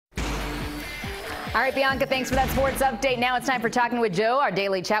All right, Bianca, thanks for that sports update. Now it's time for Talking with Joe, our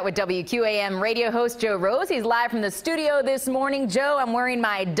daily chat with WQAM radio host Joe Rose. He's live from the studio this morning. Joe, I'm wearing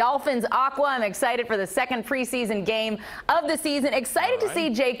my Dolphins aqua. I'm excited for the second preseason game of the season. Excited to see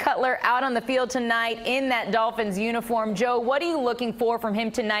Jay Cutler out on the field tonight in that Dolphins uniform. Joe, what are you looking for from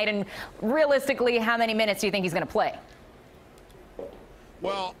him tonight? And realistically, how many minutes do you think he's going to play?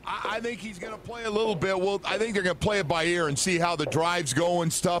 Well, I think he's going to play a little bit. Well, I think they're going to play it by ear and see how the drives go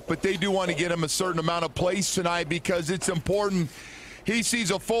and stuff. But they do want to get him a certain amount of plays tonight because it's important. He sees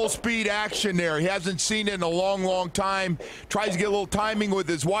a full-speed action there. He hasn't seen it in a long, long time. Tries to get a little timing with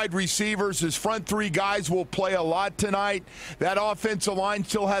his wide receivers. His front three guys will play a lot tonight. That offensive line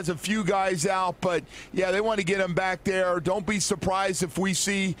still has a few guys out, but, yeah, they want to get him back there. Don't be surprised if we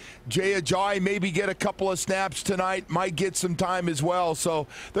see Jay Ajayi maybe get a couple of snaps tonight, might get some time as well. So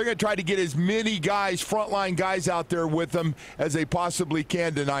they're going to try to get as many guys, frontline guys out there with him as they possibly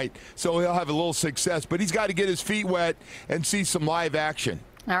can tonight, so he'll have a little success. But he's got to get his feet wet and see some live action.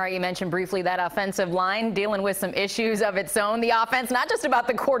 All right, you mentioned briefly that offensive line dealing with some issues of its own. The offense, not just about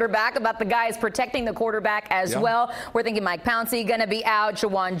the quarterback, about the guys protecting the quarterback as well. We're thinking Mike Pouncey going to be out.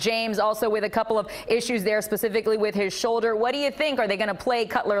 Jawan James also with a couple of issues there, specifically with his shoulder. What do you think? Are they going to play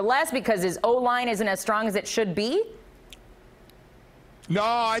Cutler less because his O-line isn't as strong as it should be? No,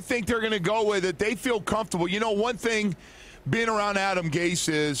 I think they're going to go with it. They feel comfortable. You know, one thing being around Adam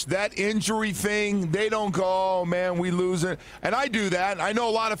Gase is that injury thing, they don't go, oh, man, we lose it. And I do that. I know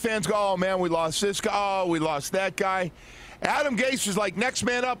a lot of fans go, oh, man, we lost this guy. Oh, we lost that guy. Adam Gase is like, next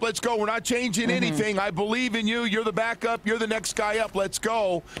man up, let's go. We're not changing anything. I believe in you. You're the backup. You're the next guy up. Let's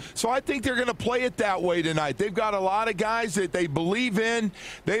go. So I think they're going to play it that way tonight. They've got a lot of guys that they believe in.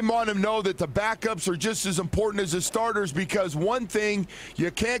 They want to know that the backups are just as important as the starters, because one thing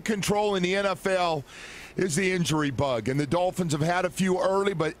you can't control in the NFL is the injury bug. And the Dolphins have had a few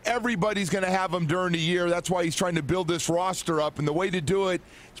early, but everybody's going to have them during the year. That's why he's trying to build this roster up. And the way to do it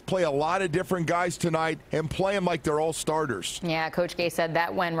is play a lot of different guys tonight and play them like they're all starters. Yeah, Coach Gase said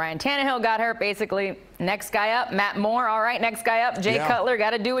that when Ryan Tannehill got hurt, basically, next guy up, Matt Moore. All right, next guy up, Jay Cutler.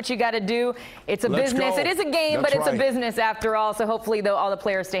 Got to do what you got to do. It's a business. It is a game, but it's a business after all. So hopefully, though, all the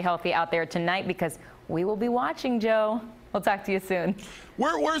players stay healthy out there tonight, because we will be watching, Joe. We'll talk to you soon.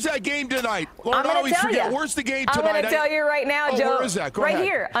 Where's that game tonight? I'm going to tell you. Where's the game tonight? I'm going to tell you right now, Joe. Where is that? Go right ahead.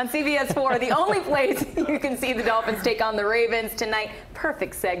 Here on CBS 4, the only place you can see the Dolphins take on the Ravens tonight.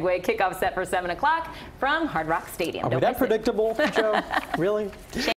 Perfect segue. Kickoff set for 7 o'clock from Hard Rock Stadium. Are we that predictable, Joe? Really?